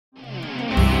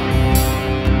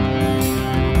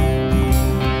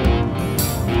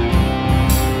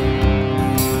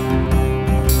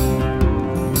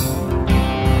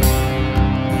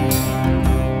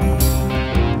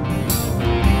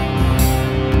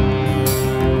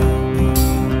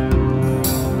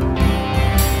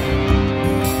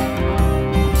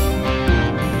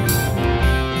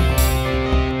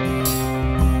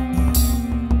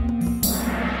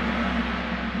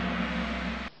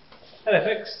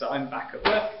So I'm back at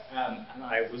work, and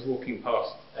I was walking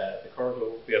past the corridor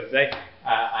the other day,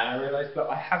 and I realised that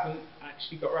I haven't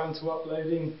actually got around to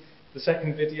uploading the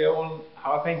second video on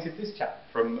how I painted this chap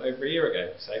from over a year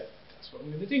ago. So that's what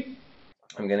I'm going to do.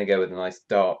 I'm going to go with a nice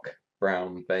dark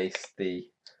brown base.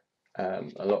 A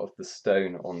lot of the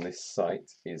stone on this site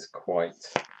is quite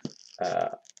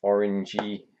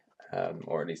orangey,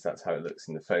 or at least that's how it looks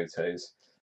in the photos.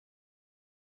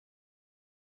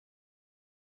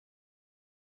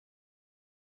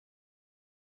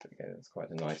 Okay, that's quite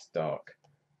a nice dark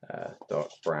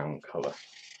brown colour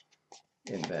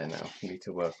in there now for me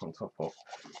to work on top of.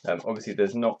 Obviously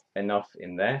there's not enough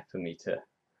in there for me to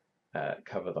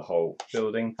cover the whole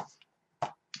building,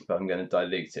 but I'm going to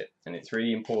dilute it, and it's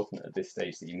really important at this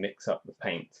stage that you mix up the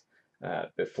paint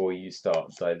before you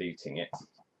start diluting it,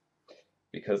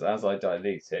 because as I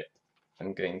dilute it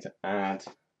I'm going to add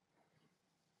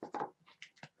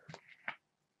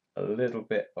a little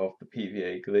bit of the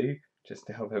PVA glue just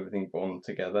to help everything bond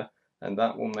together, and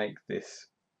that will make this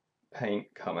paint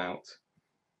come out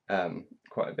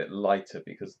quite a bit lighter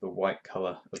because of the white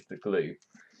colour of the glue.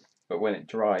 But when it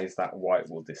dries, that white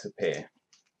will disappear.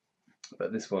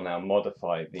 But this will now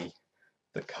modify the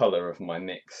colour of my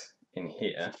mix in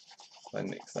here. If I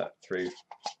mix that through,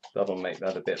 that'll make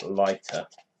that a bit lighter.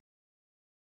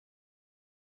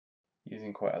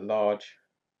 Using quite a large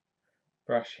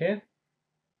brush here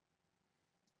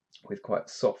with quite a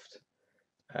soft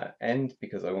end,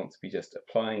 because I want to be just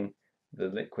applying the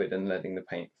liquid and letting the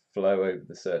paint flow over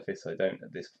the surface. I don't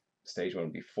at this stage want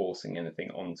to be forcing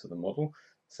anything onto the model,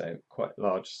 so quite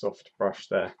large soft brush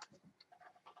there.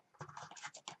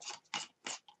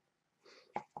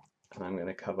 And I'm going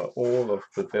to cover all of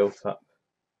the built up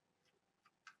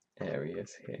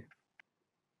areas here.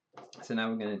 So now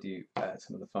we're going to do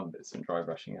some of the fun bits and dry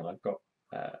brushing, and I've got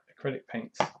acrylic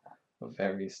paints of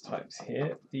various types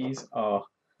here. These are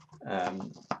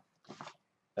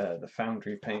the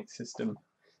Foundry paint system.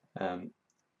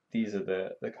 These are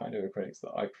the kind of acrylics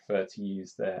that I prefer to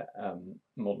use. They're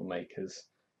Model Makers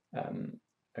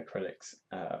acrylics.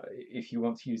 If you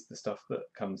want to use the stuff that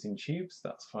comes in tubes,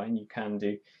 that's fine, you can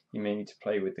do. You may need to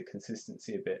play with the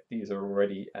consistency a bit. These are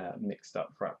already mixed up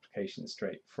for application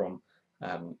straight from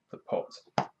the pot.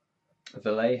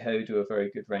 Vallejo do a very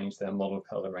good range. Their model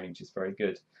colour range is very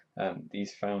good.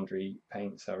 These Foundry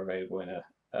paints are available in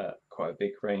quite a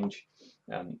big range.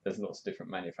 There's lots of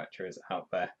different manufacturers out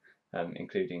there,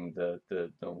 including the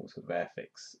normal sort of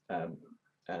Airfix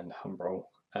and Humbrol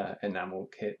enamel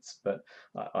kits, but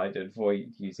I'd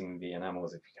avoid using the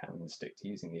enamels if you can and stick to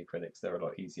using the acrylics. They're a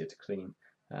lot easier to clean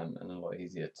and a lot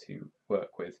easier to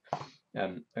work with.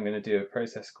 I'm going to do a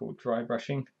process called dry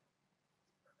brushing.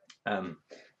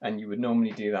 And you would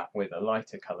normally do that with a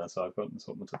lighter colour, so I've got some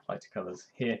sort of lighter colours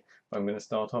here, but I'm going to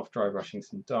start off dry brushing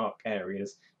some dark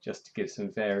areas just to give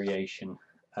some variation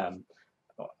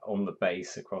on the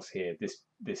base across here.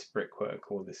 This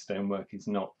brickwork or this stonework is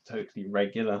not totally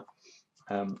regular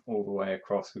all the way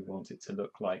across. We want it to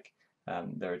look like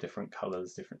there are different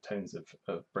colours, different tones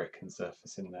of brick and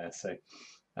surface in there, so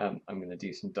I'm going to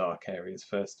do some dark areas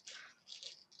first.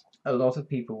 A lot of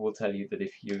people will tell you that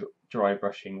if you're dry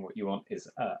brushing, what you want is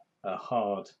a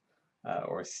hard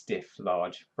or a stiff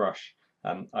large brush.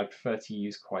 I prefer to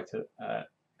use quite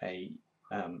a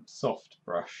soft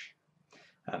brush.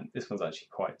 This one's actually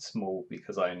quite small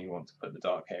because I only want to put the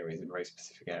dark areas in very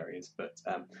specific areas, but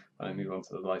when I move on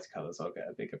to the lighter colours I'll get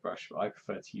a bigger brush, but I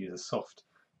prefer to use a soft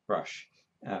brush.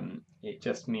 It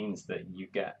just means that you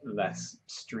get less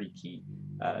streaky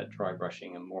dry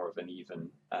brushing and more of an even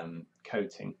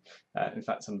coating. In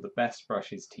fact, some of the best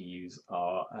brushes to use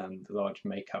are the large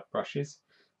makeup brushes.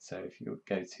 So if you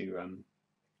go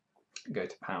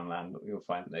to Poundland, you'll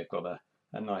find that they've got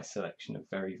a nice selection of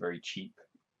very, very cheap,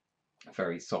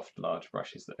 very soft large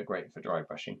brushes that are great for dry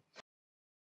brushing.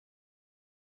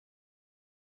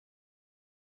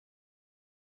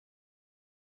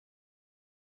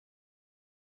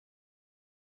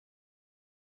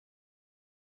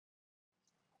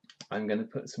 I'm going to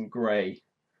put some grey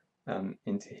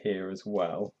into here as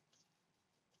well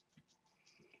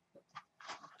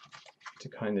to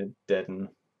kind of deaden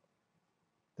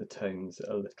the tones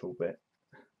a little bit.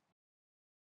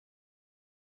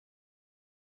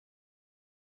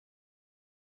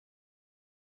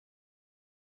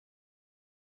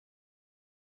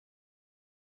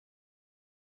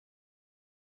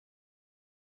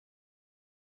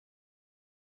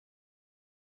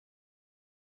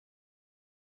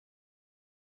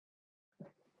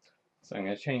 So I'm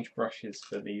going to change brushes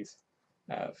for these,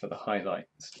 for the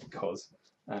highlights, because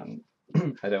I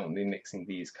don't want to be mixing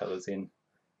these colours in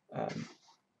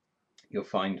you'll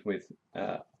find with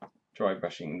dry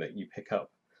brushing that you pick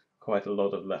up quite a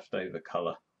lot of leftover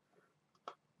colour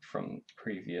from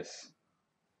previous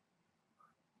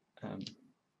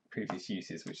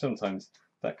uses, which sometimes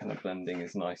that kind of blending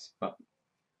is nice, but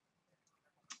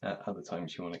at other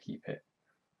times you want to keep it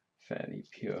fairly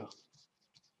pure.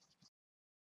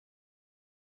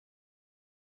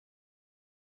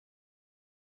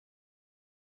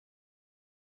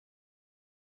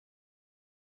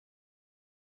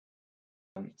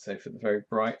 So for the very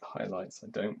bright highlights, I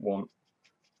don't want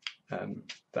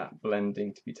that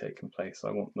blending to be taking place.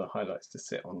 I want the highlights to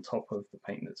sit on top of the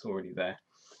paint that's already there.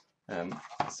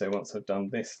 So once I've done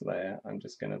this layer, I'm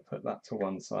just going to put that to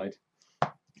one side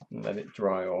and let it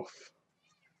dry off.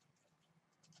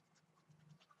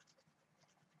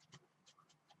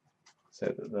 So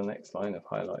that the next line of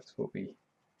highlights will be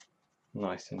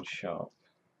nice and sharp.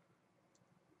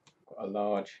 Got a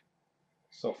large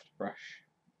soft brush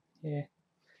here.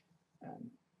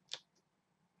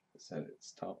 So let's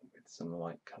start with some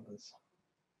light colours.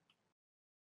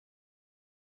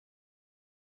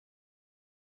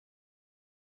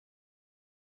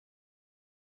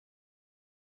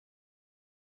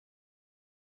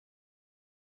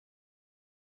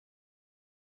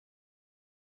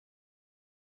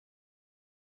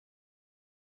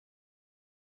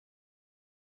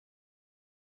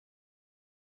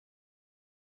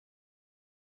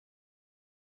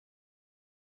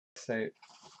 So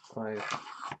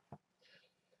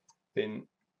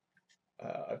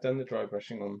I've done the dry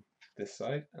brushing on this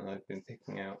side, and I've been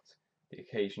picking out the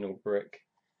occasional brick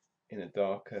in a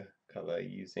darker colour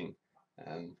using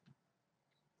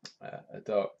a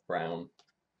dark brown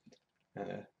and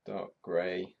a dark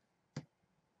grey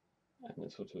and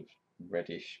a sort of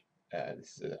reddish,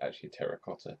 this is actually a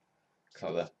terracotta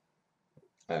colour,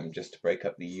 just to break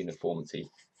up the uniformity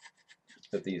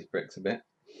of these bricks a bit.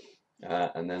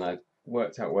 And then I've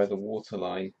worked out where the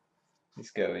waterline is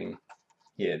going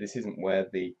here. This isn't where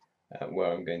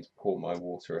where I'm going to pour my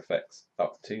water effects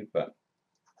up to, but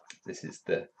this is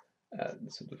the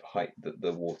sort of height that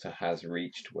the water has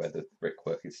reached where the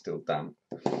brickwork is still damp.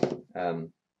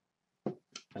 And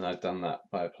I've done that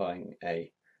by applying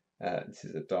this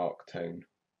is a dark tone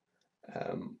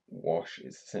wash.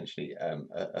 It's essentially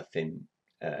a thin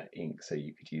ink, so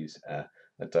you could use a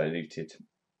diluted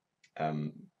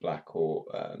black or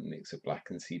mix of black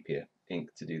and sepia ink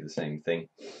to do the same thing.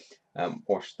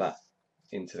 Washed that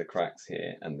into the cracks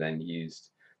here, and then used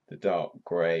the dark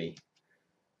grey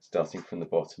starting from the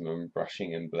bottom and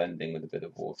brushing and blending with a bit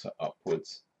of water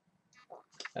upwards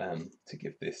to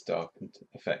give this darkened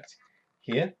effect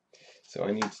here. So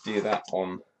I need to do that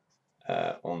on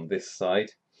this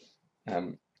side.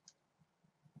 I'm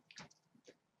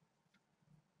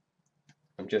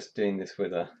just doing this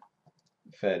with a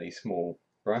fairly small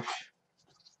brush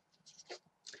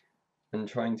and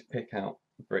trying to pick out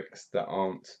bricks that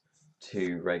aren't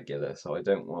too regular, so I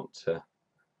don't want to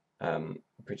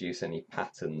produce any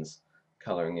patterns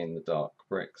colouring in the dark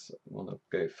bricks. I want to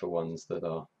go for ones that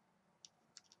are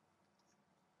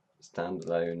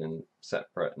standalone and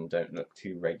separate and don't look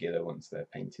too regular once they're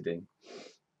painted in.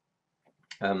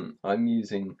 I'm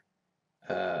using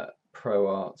Pro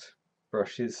Art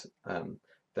brushes.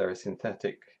 They're a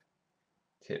synthetic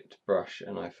tipped brush,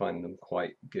 and I find them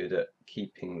quite good at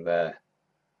keeping their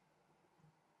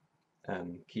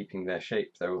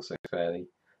shape. They're also fairly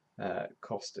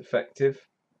cost effective,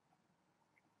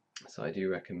 so I do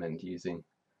recommend using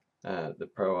the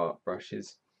Pro Art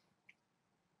brushes.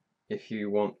 If you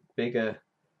want bigger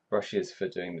brushes for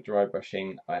doing the dry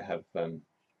brushing, I've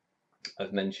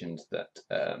mentioned that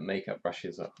makeup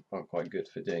brushes are quite good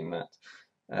for doing that.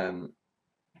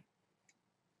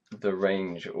 The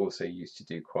range also used to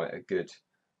do quite a good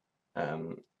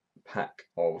pack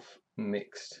of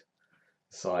mixed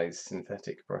size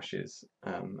synthetic brushes,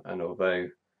 and although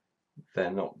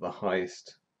they're not the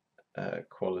highest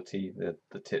quality,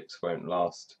 the tips won't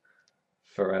last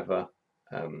forever.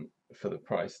 For the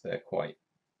price, they're quite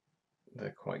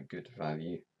good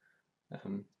value.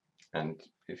 And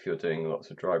if you're doing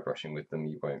lots of dry brushing with them,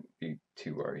 you won't be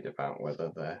too worried about whether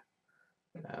they're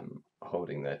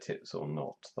holding their tips or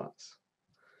not.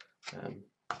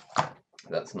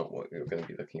 That's not what you're going to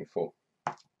be looking for.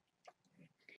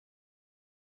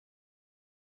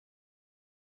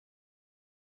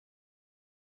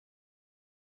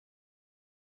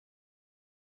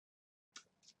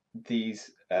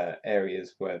 These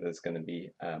areas where there's going to be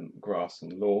grass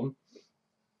and lawn,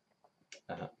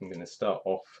 I'm going to start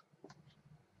off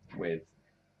with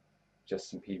just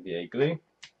some PVA glue.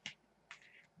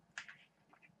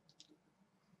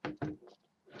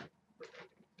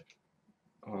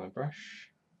 On a brush,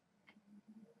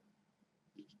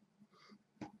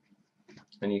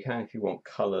 And you can, if you want,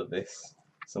 colour this.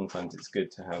 Sometimes it's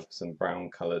good to have some brown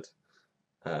coloured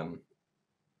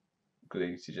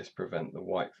glue to just prevent the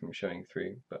white from showing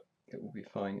through, but it will be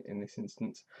fine in this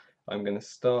instance. I'm going to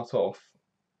start off,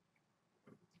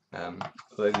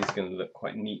 although these are going to look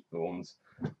quite neat, the ones,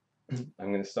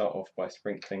 I'm going to start off by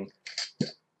sprinkling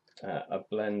a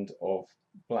blend of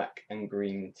black and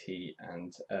green tea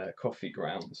and coffee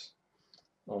grounds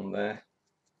on there.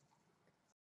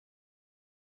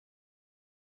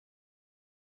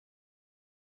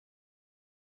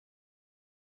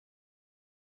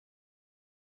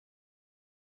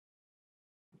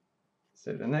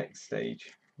 So the next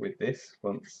stage with this,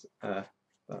 once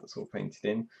that's all painted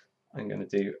in, I'm going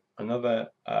to do another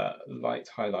light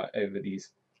highlight over these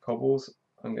cobbles.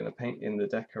 I'm going to paint in the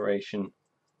decoration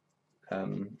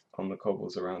on the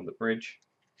cobbles around the bridge.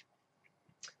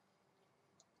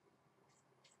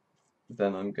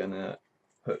 Then I'm going to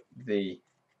put the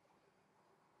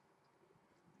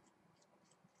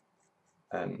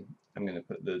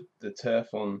turf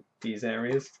on these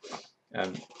areas.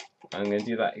 I'm going to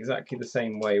do that exactly the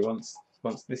same way. Once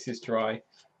this is dry,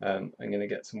 I'm going to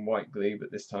get some white glue,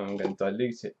 but this time I'm going to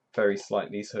dilute it very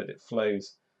slightly so that it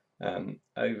flows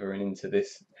over and into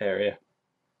this area.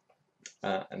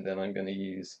 And then I'm going to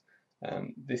use,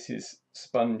 this is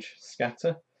sponge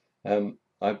scatter.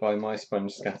 I buy my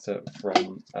sponge scatter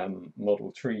from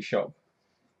Model Tree Shop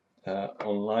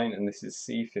online, and this is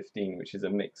C15, which is a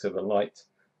mix of a light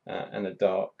and a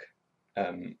dark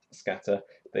scatter.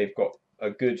 They've got a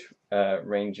good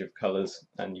range of colours,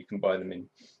 and you can buy them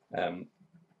in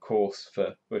coarse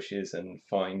for bushes and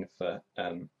fine for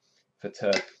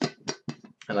turf.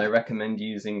 And I recommend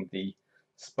using the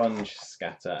sponge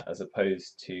scatter as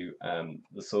opposed to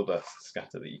the sawdust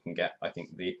scatter that you can get. I think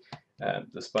the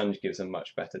sponge gives a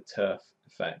much better turf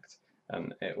effect.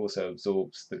 It also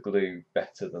absorbs the glue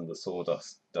better than the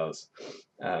sawdust does.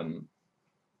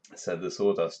 So the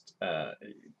sawdust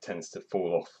tends to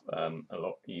fall off a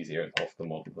lot easier off the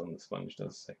model than the sponge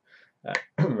does. So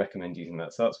I recommend using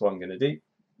that. So that's what I'm going to do.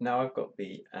 Now I've got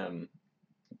the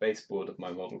baseboard of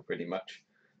my model pretty much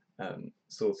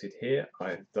sorted here.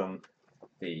 I've done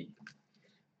the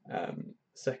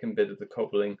second bit of the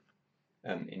cobbling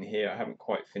in here. I haven't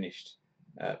quite finished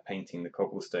painting the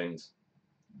cobblestones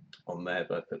on there,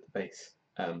 but I put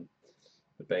the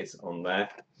base on there.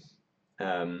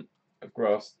 I've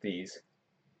grassed these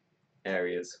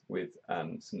areas with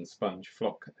some sponge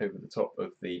flock over the top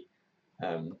of the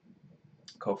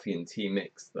coffee and tea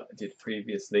mix that I did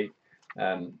previously.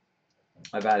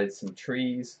 I've added some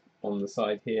trees on the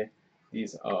side here.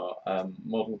 These are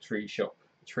Model Tree Shop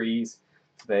trees.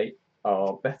 They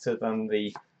are better than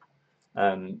the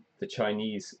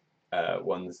Chinese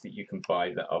ones that you can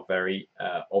buy that are very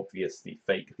obviously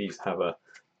fake. These have a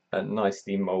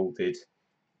nicely moulded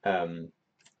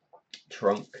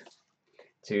trunk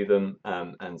to them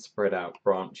and spread out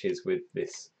branches with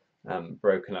this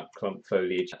broken up clump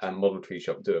foliage. And Model Tree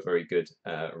Shop do a very good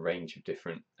range of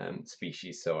different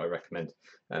species, so I recommend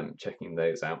checking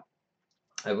those out.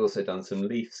 I've also done some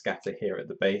leaf scatter here at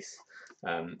the base,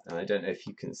 and I don't know if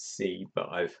you can see, but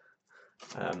I've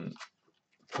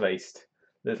placed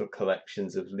little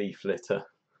collections of leaf litter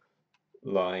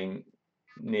lying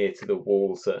near to the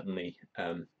wall, certainly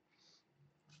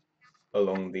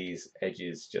along these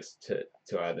edges, just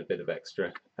to add a bit of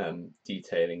extra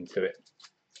detailing to it.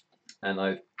 And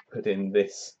I've put in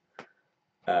this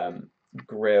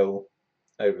grill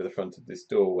over the front of this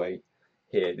doorway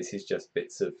here. This is just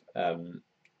bits of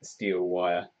steel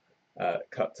wire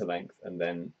cut to length and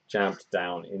then jabbed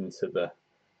down into the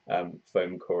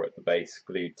foam core at the base,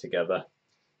 glued together,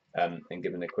 and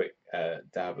given a quick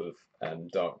dab of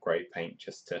dark grey paint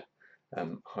just to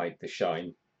hide the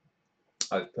shine.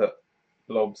 I've put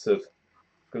blobs of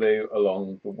glue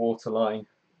along the waterline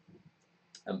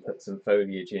and put some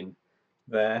foliage in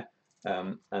there,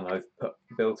 and I've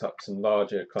built up some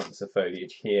larger clumps of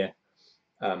foliage here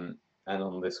and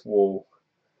on this wall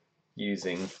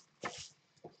using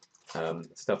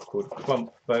stuff called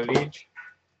clump foliage.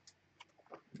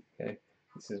 Okay,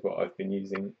 this is what I've been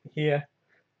using here.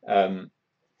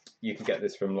 You can get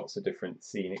this from lots of different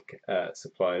scenic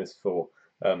suppliers for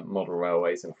model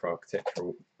railways and for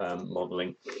architectural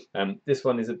modelling. This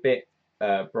one is a bit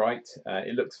bright.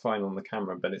 It looks fine on the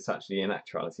camera, but it's actually, in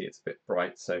actuality, it's a bit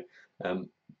bright. So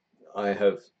I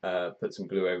have put some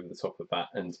glue over the top of that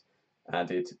and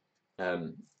added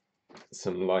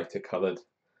some lighter coloured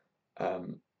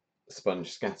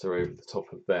sponge scatter over the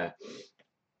top of there.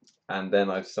 And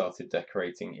then I've started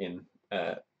decorating in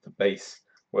the base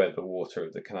where the water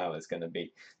of the canal is going to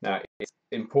be. Now, it's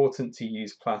important to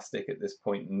use plastic at this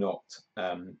point, not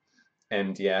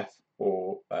MDF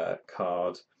or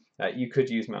card. You could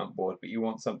use mount board, but you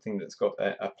want something that's got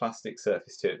a plastic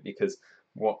surface to it, because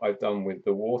what I've done with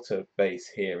the water base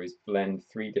here is blend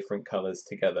 3 different colours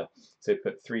together. So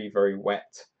put 3 very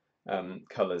wet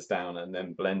colours down and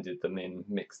then blended them in,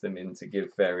 mixed them in to give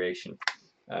variation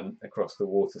across the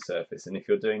water surface. And if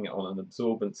you're doing it on an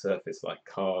absorbent surface like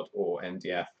card or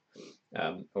MDF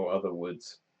or other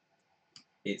woods,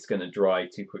 it's going to dry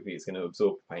too quickly, it's going to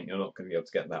absorb the paint, you're not going to be able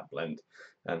to get that blend.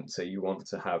 So you want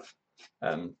to have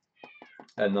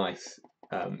a nice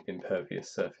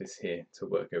impervious surface here to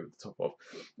work over the top of.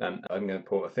 I'm going to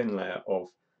pour a thin layer of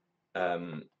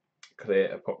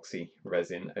clear epoxy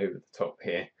resin over the top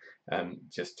here,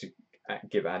 just to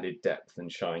give added depth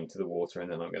and shine to the water, and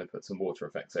then I'm going to put some water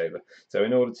effects over. So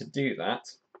in order to do that,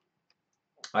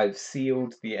 I've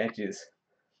sealed the edges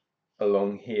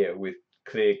along here with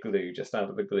clear glue just out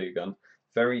of a glue gun,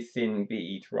 very thin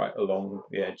bead right along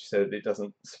the edge so that it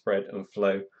doesn't spread and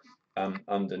flow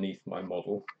underneath my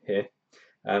model here.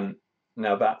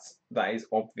 Now that is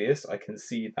obvious, I can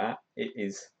see that it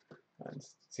is.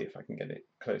 Let's see if I can get it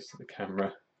close to the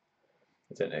camera.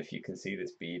 I don't know if you can see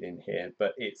this bead in here,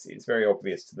 but it's very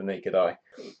obvious to the naked eye.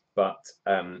 But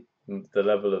the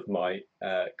level of my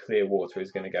clear water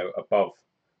is going to go above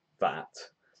that,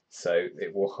 so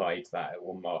it will hide that, it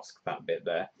will mask that bit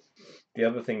there. The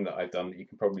other thing that I've done that you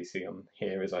can probably see on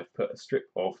here is I've put a strip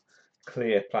of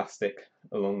clear plastic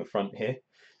along the front here.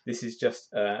 This is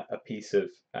just a piece of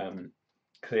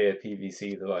clear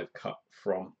PVC that I've cut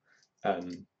from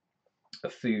a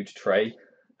food tray.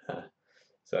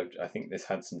 So I think this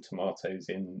had some tomatoes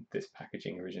in this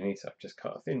packaging originally, so I've just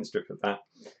cut a thin strip of that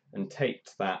and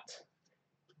taped that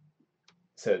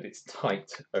so that it's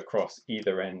tight across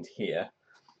either end here,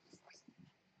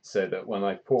 so that when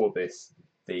I pour this,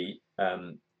 the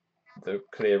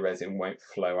clear resin won't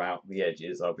flow out the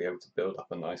edges. I'll be able to build up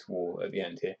a nice wall at the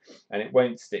end here, and it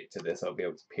won't stick to this. I'll be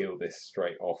able to peel this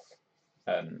straight off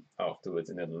afterwards,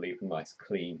 and it'll leave a nice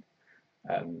clean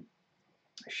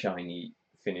shiny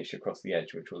finish across the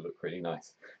edge, which will look really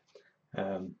nice.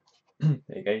 There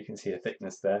you go, you can see a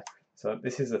thickness there. So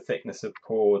this is the thickness of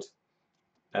poured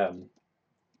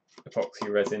epoxy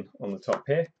resin on the top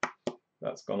here.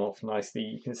 That's gone off nicely.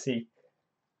 You can see,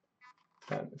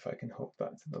 if I can hold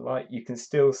that to the light, you can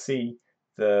still see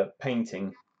the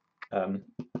painting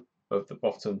of the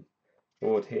bottom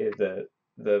board here,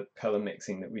 the colour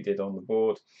mixing that we did on the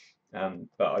board,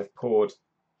 but I've poured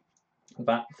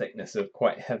that thickness of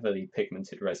quite heavily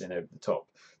pigmented resin over the top,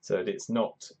 so that it's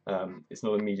not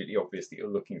immediately obvious that you're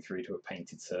looking through to a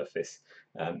painted surface.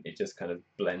 It just kind of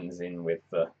blends in with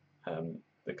the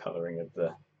colouring of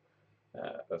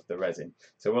the resin.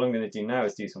 So what I'm going to do now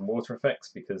is do some water effects,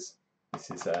 because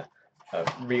this is a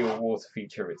real water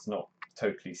feature. It's not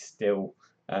totally still.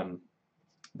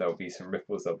 There'll be some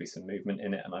ripples, there'll be some movement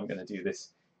in it, and I'm going to do this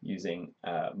using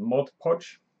Mod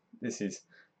Podge. This is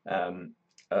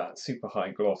super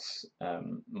high gloss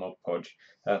Mod Podge.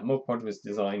 Mod Podge was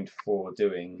designed for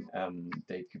doing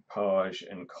decoupage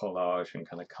and collage and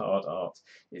kind of card art.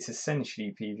 It's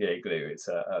essentially PVA glue. It's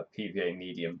a PVA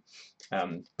medium,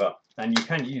 and you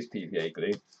can use PVA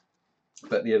glue,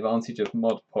 but the advantage of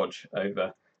Mod Podge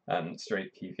over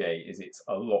straight PVA is it's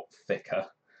a lot thicker.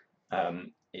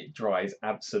 It dries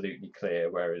absolutely clear,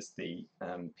 whereas the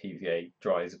PVA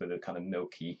dries with a kind of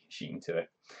milky sheen to it.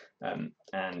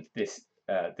 And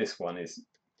this one is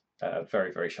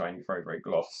very, very shiny, very, very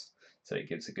gloss, so it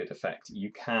gives a good effect.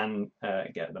 You can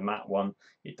get the matte one.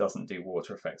 It doesn't do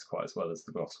water effects quite as well as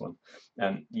the gloss one.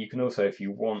 You can also, if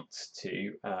you want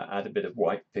to, add a bit of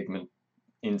white pigment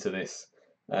into this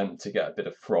to get a bit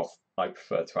of froth. I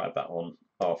prefer to add that on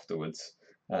afterwards,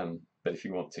 but if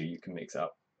you want to, you can mix it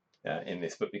up in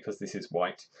this. But because this is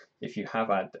white, if you have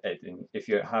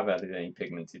added any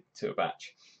pigment to a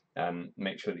batch,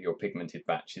 make sure that your pigmented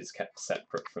batch is kept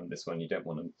separate from this one. You don't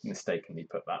want to mistakenly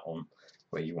put that on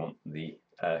where you want the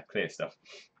clear stuff.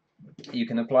 You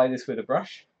can apply this with a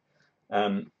brush,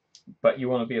 but you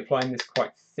want to be applying this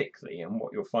quite thickly, and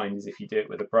what you'll find is if you do it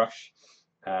with a brush,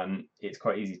 it's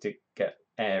quite easy to get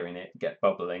air in it, get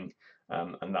bubbling,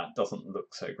 and that doesn't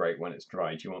look so great when it's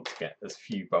dried. You want to get as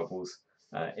few bubbles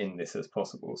in this as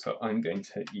possible. So I'm going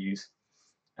to use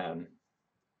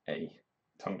a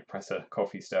tongue depressor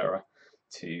coffee stirrer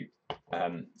to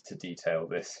detail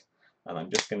this, and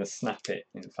I'm just going to snap it,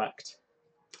 in fact,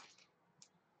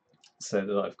 so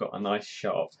that I've got a nice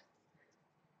sharp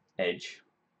edge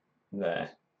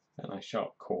there, a nice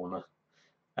sharp corner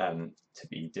to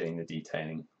be doing the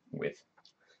detailing with.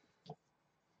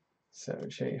 So I'll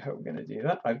show you how we're going to do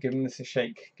that. I've given this a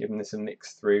shake, given this a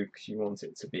mix through, because you want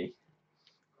it to be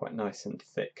quite nice and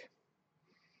thick.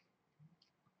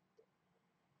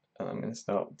 and I'm going to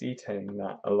start detailing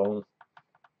that along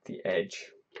the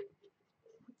edge.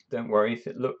 Don't worry if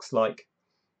it looks like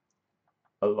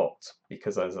a lot,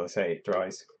 because as I say, it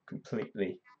dries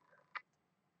completely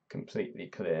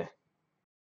clear.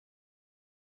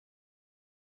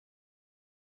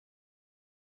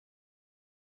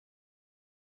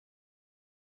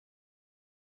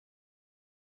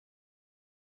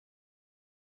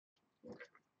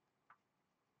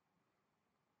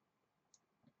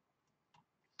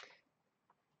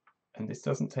 And this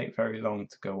doesn't take very long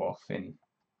to go off in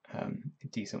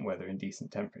decent weather and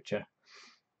decent temperature.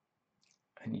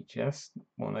 And you just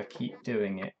want to keep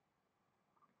doing it.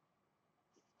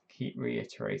 Keep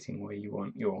reiterating where you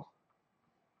want your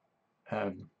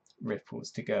ripples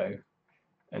to go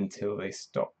until they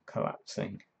stop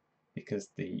collapsing, because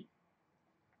the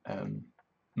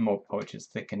Mod Podge has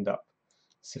thickened up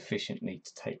sufficiently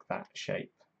to take that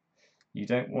shape. You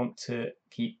don't want to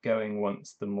keep going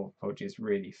once the Mod Podge is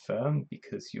really firm,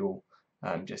 because you'll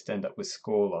just end up with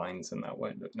score lines and that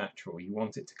won't look natural. You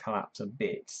want it to collapse a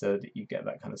bit so that you get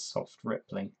that kind of soft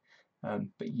rippling,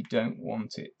 but you don't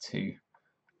want it to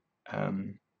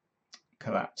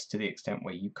collapse to the extent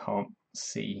where you can't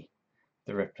see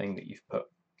the rippling that you've put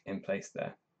in place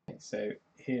there. So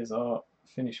here's our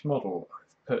finished model.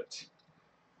 I've put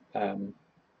a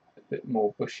bit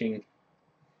more bushing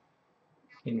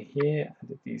in here,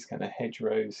 added these kind of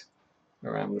hedgerows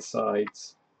around the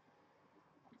sides,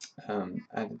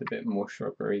 added a bit more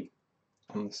shrubbery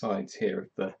on the sides here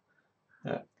of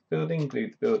the building,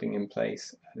 glued the building in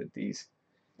place, added these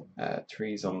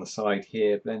trees on the side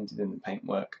here, blended in the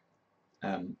paintwork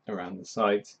around the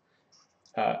sides,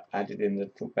 added in the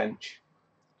little bench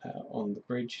on the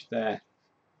bridge there.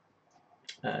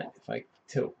 If I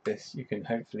tilt this, you can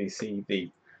hopefully see the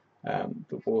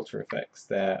water effects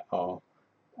there are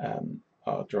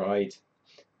dried.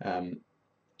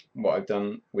 What I've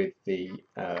done with the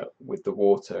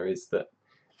water is that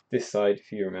this side,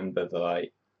 if you remember that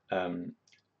I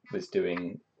was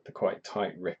doing the quite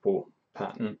tight ripple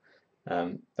pattern,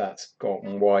 that's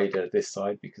gotten wider this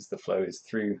side because the flow is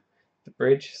through the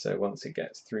bridge. So once it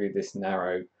gets through this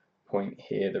narrow point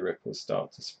here, the ripples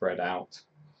start to spread out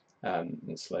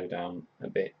and slow down a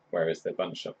bit, whereas they're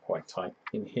bunched up quite tight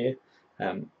in here.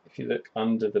 If you look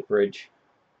under the bridge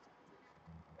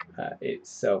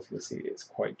itself, you'll see it's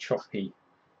quite choppy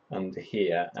under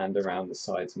here and around the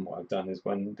sides. And what I've done is,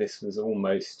 when this was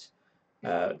almost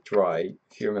dry,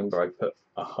 if you remember, I put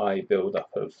a high build-up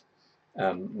of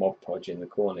Mod Podge in the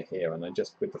corner here, and I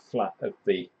just, with the flat of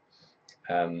the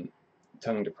tongue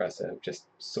depressor, have just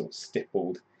sort of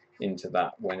stippled into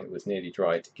that when it was nearly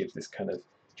dry to give this kind of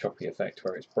choppy effect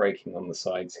where it's breaking on the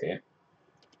sides here.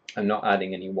 I'm not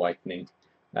adding any whitening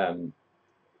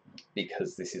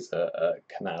because this is a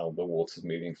canal, the water's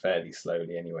moving fairly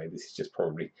slowly anyway. This is just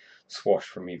probably swash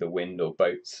from either wind or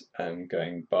boats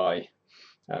going by.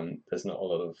 There's not a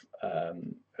lot of,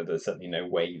 there's certainly no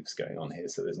waves going on here,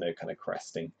 so there's no kind of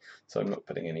cresting, so I'm not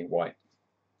putting any white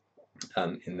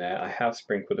in there. I have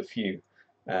sprinkled a few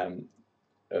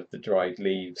of the dried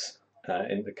leaves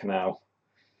in the canal,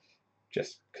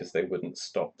 just because they wouldn't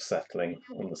stop settling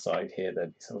on the side here. There'd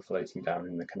be some floating down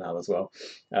in the canal as well.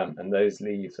 And those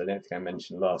leaves, I don't think I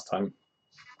mentioned last time,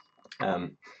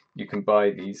 you can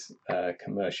buy these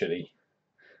commercially.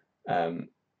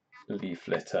 Leaf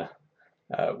litter,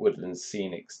 Woodland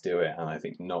Scenics do it, and I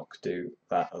think Knock do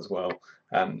that as well.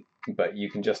 But you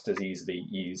can just as easily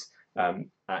use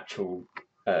actual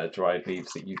dried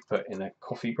leaves that you've put in a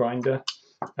coffee grinder,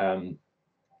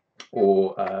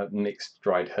 or mixed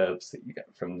dried herbs that you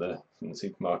get from the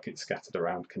supermarket scattered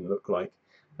around can look like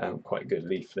quite good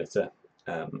leaf litter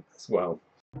as well.